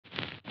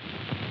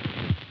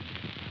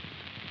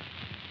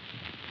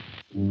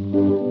I'm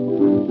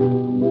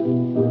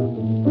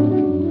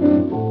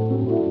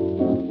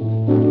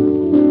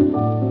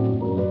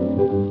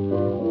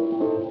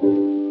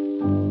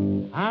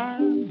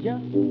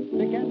just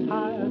sick and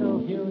tired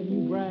of hearing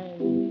you brag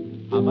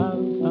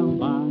about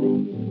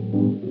somebody,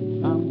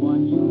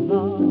 someone you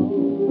love.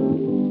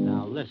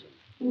 Now listen,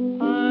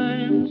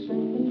 I'm sick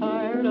and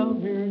tired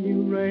of hearing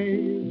you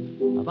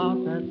rave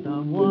about that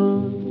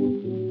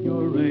someone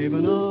you're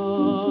raving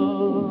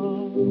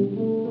of.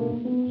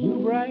 You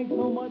brag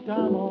so much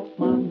I'm off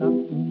my nut.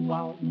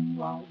 Wow,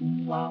 wow,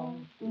 wow.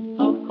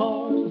 Of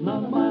course, it's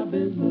none of my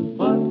business,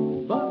 but.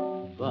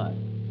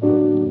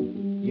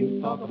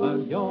 You talk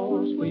about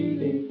your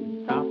sweetie.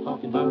 Stop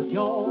talking about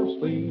your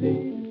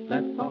sweetie.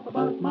 Let's talk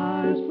about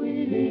my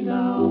sweetie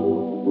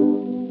now.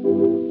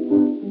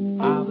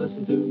 I've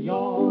listened to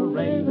your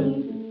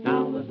raving.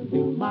 Now listen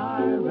to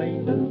my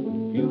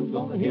raving. You're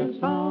gonna hear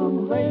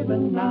some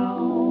raving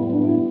now.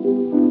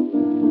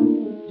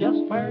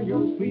 Just where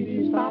your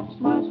sweetie stops,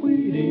 my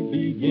sweetie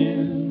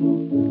begins.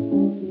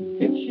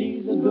 If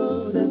she's as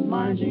good as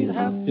mine, she'd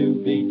have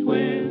to be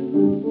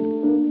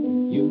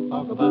twin. You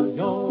talk about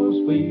your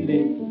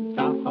sweetie.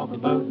 Stop talking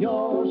about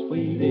your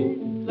sweetie.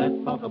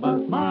 Let's talk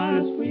about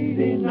my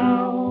sweetie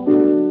now.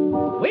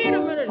 Wait a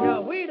minute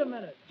now, wait a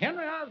minute.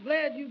 Henry, I was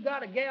glad you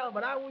got a gal,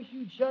 but I wish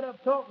you'd shut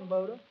up talking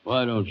about her.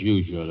 Why don't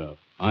you shut up?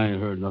 I ain't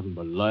heard nothing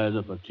but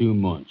Liza for 2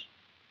 months.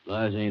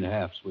 Liza ain't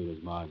half sweet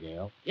as my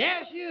gal.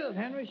 Yeah, she is,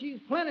 Henry. She's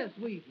plenty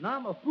sweet, and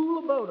I'm a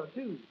fool about her,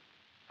 too.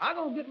 I'm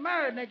going to get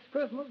married next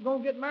Christmas.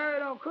 Going to get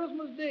married on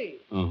Christmas Day.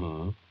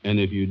 Uh-huh. And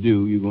if you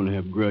do, you're going to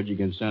have grudge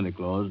against Santa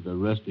Claus the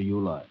rest of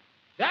your life.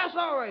 That's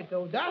all right,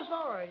 though. That's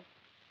all right.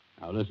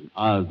 Now, listen,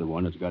 I was the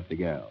one that's got the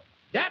gal.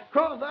 That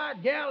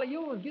cross-eyed gal of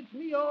yours gets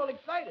me all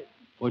excited.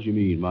 What you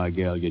mean my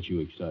gal gets you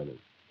excited?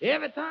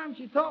 Every time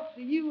she talks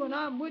to you and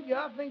I'm with you,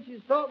 I think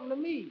she's talking to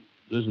me.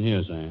 Listen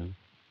here, Sam.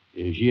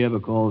 If she ever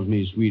calls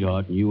me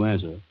sweetheart and you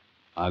answer,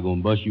 I'm going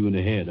to bust you in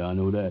the head. I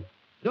know that.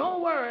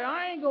 Don't worry.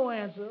 I ain't going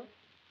to answer.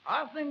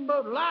 I was thinking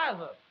about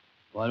Liza.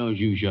 Why don't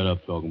you shut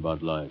up talking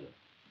about Liza?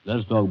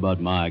 Let's talk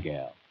about my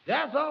gal.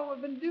 That's all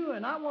we've been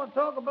doing. I want to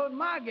talk about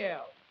my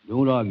gal.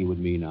 Don't argue with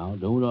me now.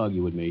 Don't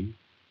argue with me.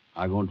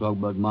 I'm going to talk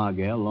about my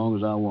gal as long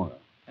as I want her.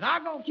 And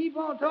I'm going to keep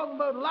on talking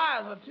about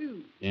Liza,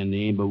 too. And there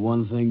ain't but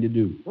one thing to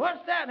do.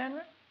 What's that,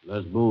 Henry?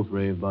 Let's both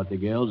rave about the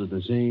gals at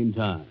the same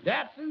time.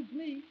 That suits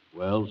me.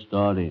 Well,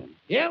 start in.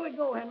 Here we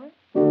go, Henry.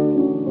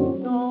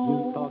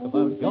 You talk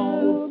about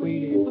your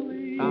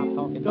sweetie. Stop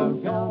talking about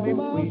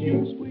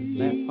your sweetie.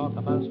 Let's talk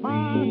about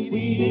my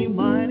sweetie.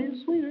 Mine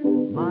is sweeter.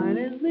 Mine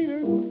is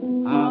neater.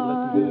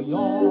 I've listened to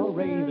your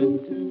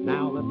raving.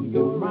 Now listen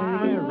to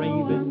my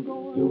raving.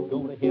 You're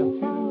gonna hear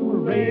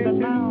two raving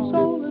now.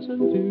 So listen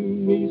to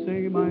me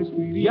say my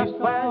sweetie. Just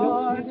where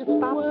your sweetie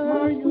stops,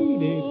 my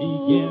sweetie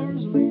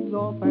begins. Leaves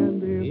off and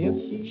if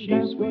she's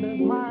as good as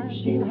mine,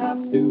 she'd have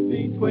to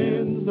be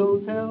twins.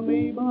 Don't tell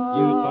me, but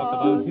you talk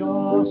about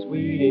your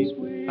sweetie.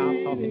 Stop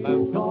talking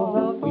about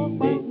your